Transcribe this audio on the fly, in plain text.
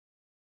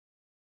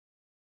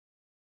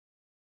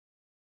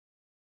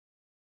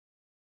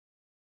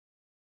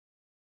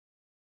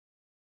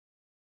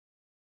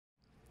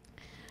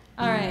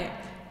All right.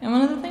 And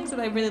one of the things that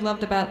I really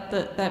loved about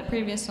that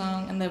previous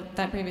song and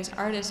that previous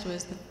artist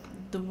was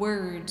the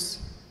words.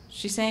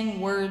 She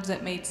sang words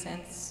that made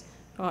sense,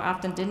 or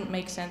often didn't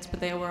make sense, but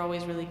they were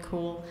always really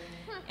cool.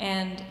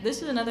 And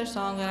this is another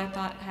song that I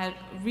thought had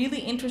really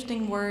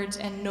interesting words,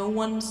 and no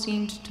one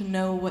seemed to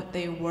know what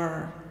they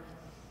were.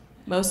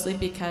 Mostly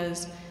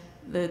because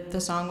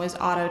the song was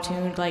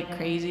auto-tuned like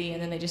crazy,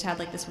 and then they just had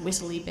like this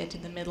whistly bit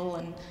in the middle,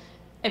 and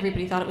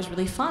everybody thought it was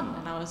really fun.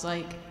 And I was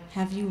like,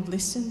 have you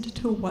listened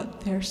to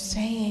what they're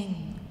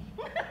saying?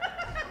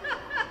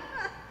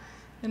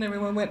 And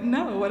everyone went,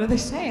 no, what are they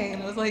saying?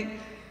 And I was like,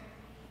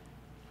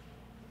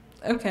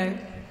 okay,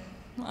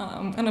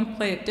 I'm gonna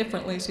play it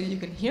differently so you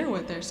can hear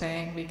what they're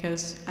saying,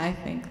 because I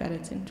think that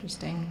it's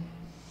interesting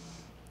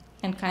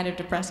and kind of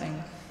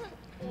depressing.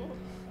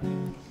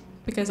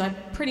 Because I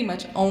pretty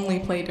much only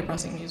play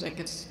depressing music.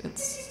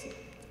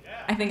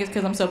 I think it's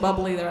because I'm so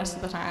bubbly the rest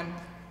of the time.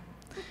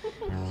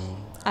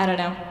 I don't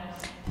know.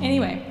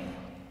 Anyway.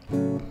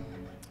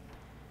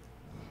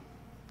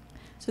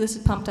 So this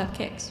is Pumped Up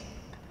Kicks.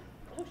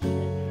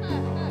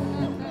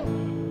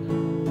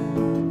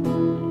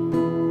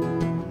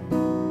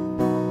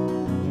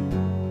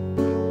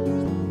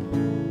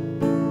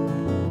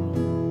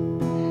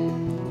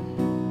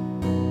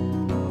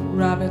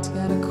 Robert's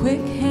got a quick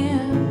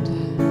hand.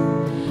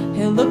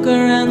 He'll look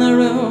around the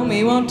room,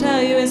 he won't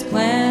tell you his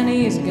plan.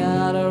 He's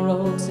got a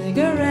rolled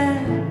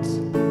cigarette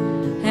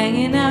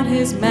hanging out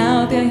his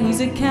mouth. Yeah, he's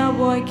a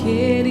cowboy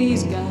kid.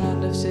 He's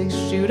got a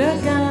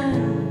 6-shooter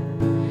gun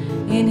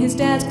in his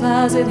dad's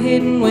closet,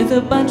 hidden with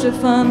a bunch of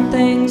fun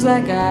things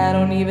like I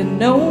don't even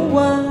know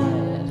what.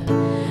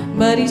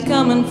 But he's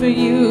coming for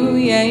you,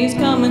 yeah, he's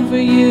coming for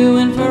you.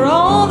 And for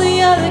all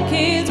the other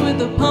kids with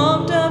the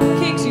pumped up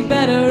kicks, you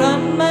better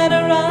run,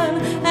 better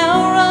run,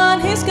 outrun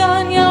his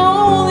gun. Yeah,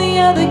 all the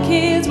other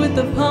kids with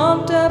the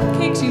pumped up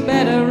kicks, you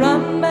better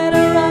run,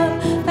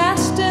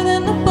 faster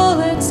than the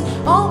bullets.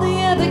 All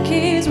the other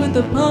kids with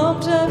the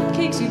pumped up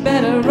kicks, you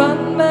better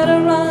run,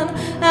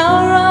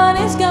 outrun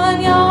his gun.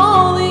 Yeah,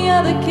 all the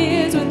other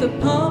kids with the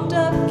pumped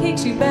up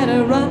kicks, you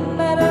better run,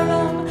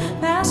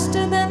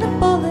 faster than the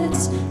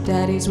bullets.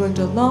 Daddy's worked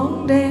a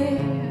long day.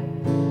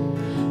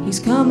 He's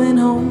coming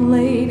home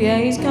late, yeah,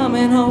 he's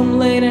coming home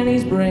late, and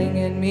he's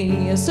bringing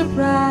me a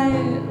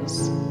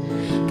surprise.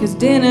 'Cause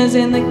dinner's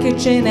in the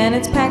kitchen and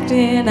it's packed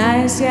in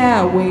ice.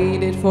 Yeah, I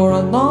waited for a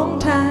long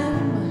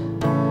time.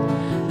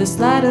 The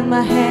slide of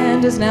my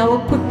hand is now a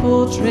quick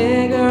pull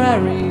trigger. I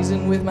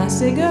reason with my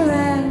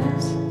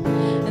cigarette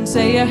and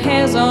say, your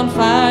hair's on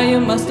fire, you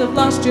must have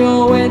lost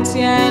your wits.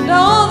 Yeah, and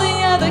all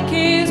the other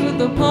kids with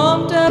the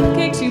pumped up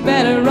kicks, you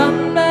better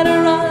run,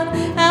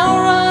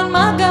 outrun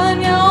my gun.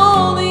 Yeah,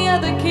 all the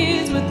other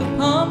kids with the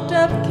pumped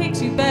up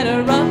kicks, you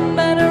better run,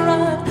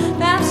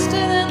 faster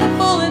than the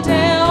bullet.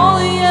 Yeah, all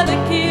the other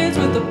kids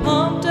with the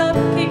pumped up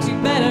kicks, you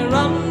better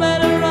run,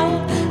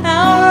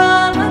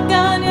 outrun my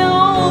gun. Yeah,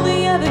 all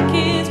the other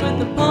kids with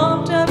the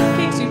pumped up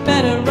kicks, you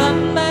better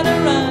run,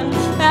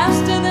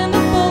 faster than the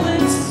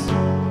bullets.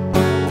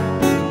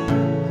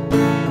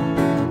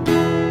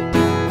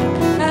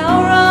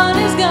 Outrun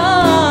his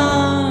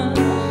gun,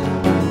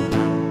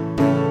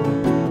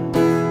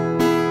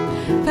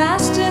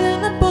 faster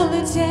than the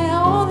bullets. Yeah,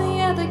 all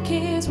the other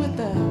kids with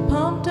the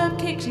pumped up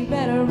kicks, you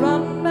better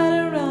run,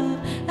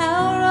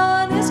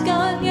 outrun his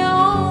gun. Yeah,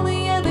 all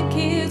the other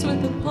kids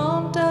with the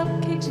pumped up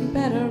kicks, you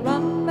better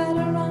run,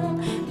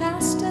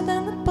 faster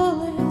than the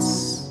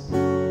bullets.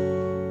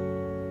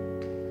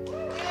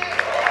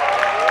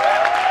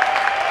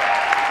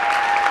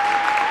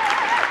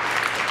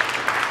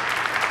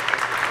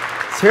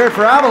 Let's hear it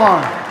for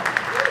Avalon.